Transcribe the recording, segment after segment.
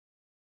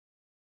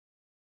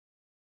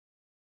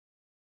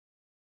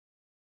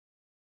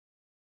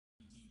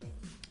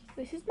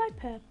This is my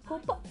purple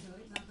book.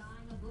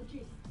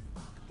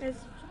 There's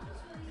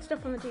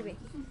stuff on the TV.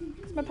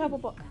 It's my purple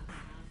book.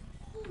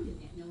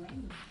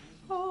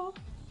 Oh.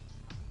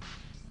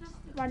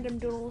 Random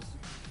doodles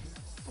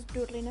of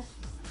doodliness.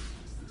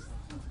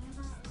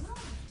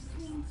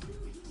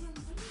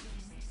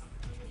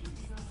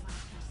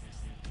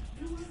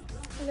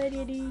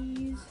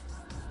 Ladies.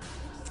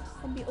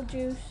 And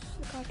Beetlejuice,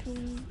 the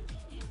cartoon.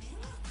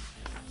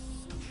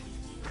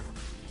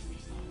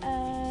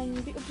 And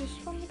Beetlejuice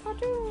from the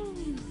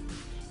cartoon.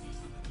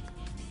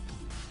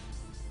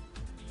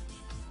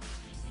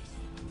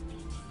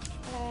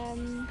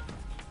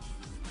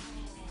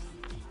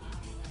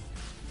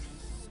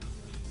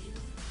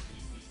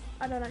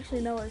 I don't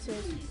actually know what this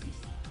is.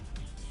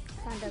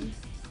 Random.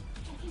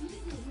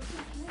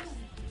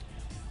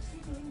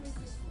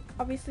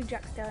 Obviously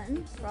Jack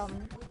Skellington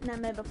from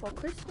Nightmare Before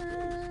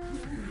Christmas.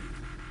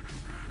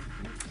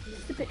 This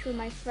is a picture of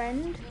my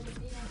friend,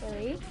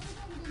 Lily.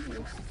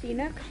 You've seen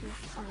her because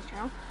she's on the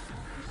channel.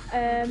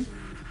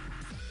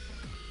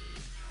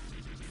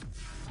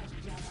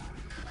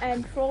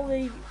 And for all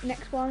the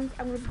next ones,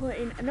 I'm going to put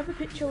in another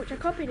picture which I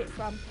copied it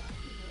from.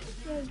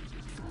 Yay.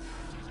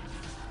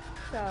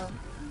 So,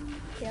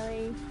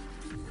 Kelly.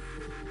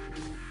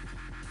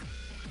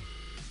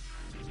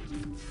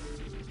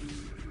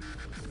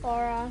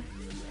 Laura.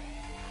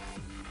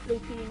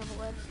 Loopy, in other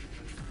words.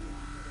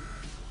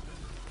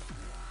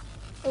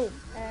 Oh,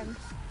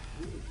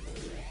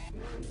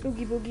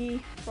 Oogie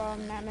Boogie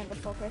from Nightmare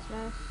Before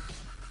Christmas.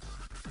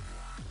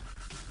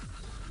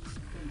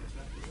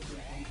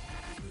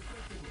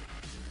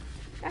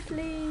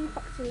 Natalie,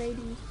 Foxy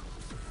Lady.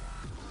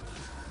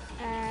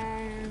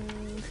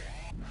 And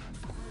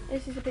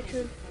this is a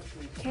picture of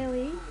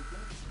Kelly,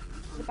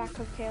 the back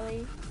of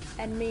Kelly,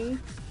 and me,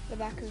 the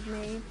back of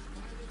me.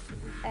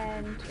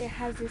 And it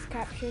has this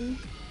caption.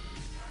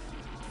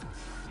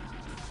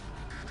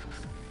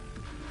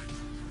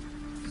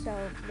 So,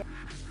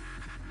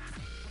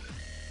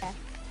 yeah.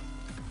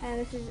 And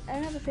this is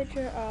another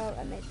picture of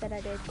a mate that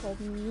I did called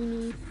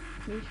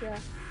Misha,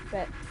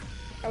 but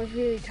I was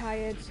really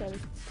tired, so it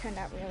turned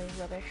out really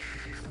rubbish.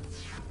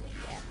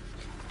 Yeah.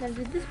 Then I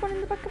did this one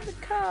in the back of the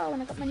car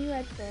when I got my new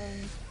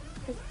headphones.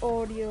 It's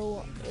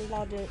audiology.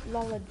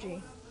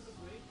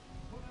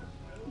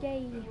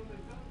 Yay.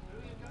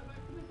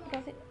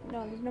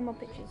 No, there's no more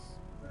pictures.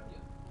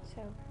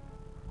 So,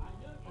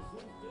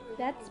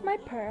 that's my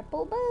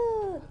purple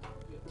book.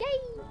 Yay!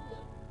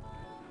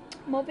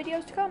 More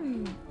videos to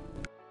come.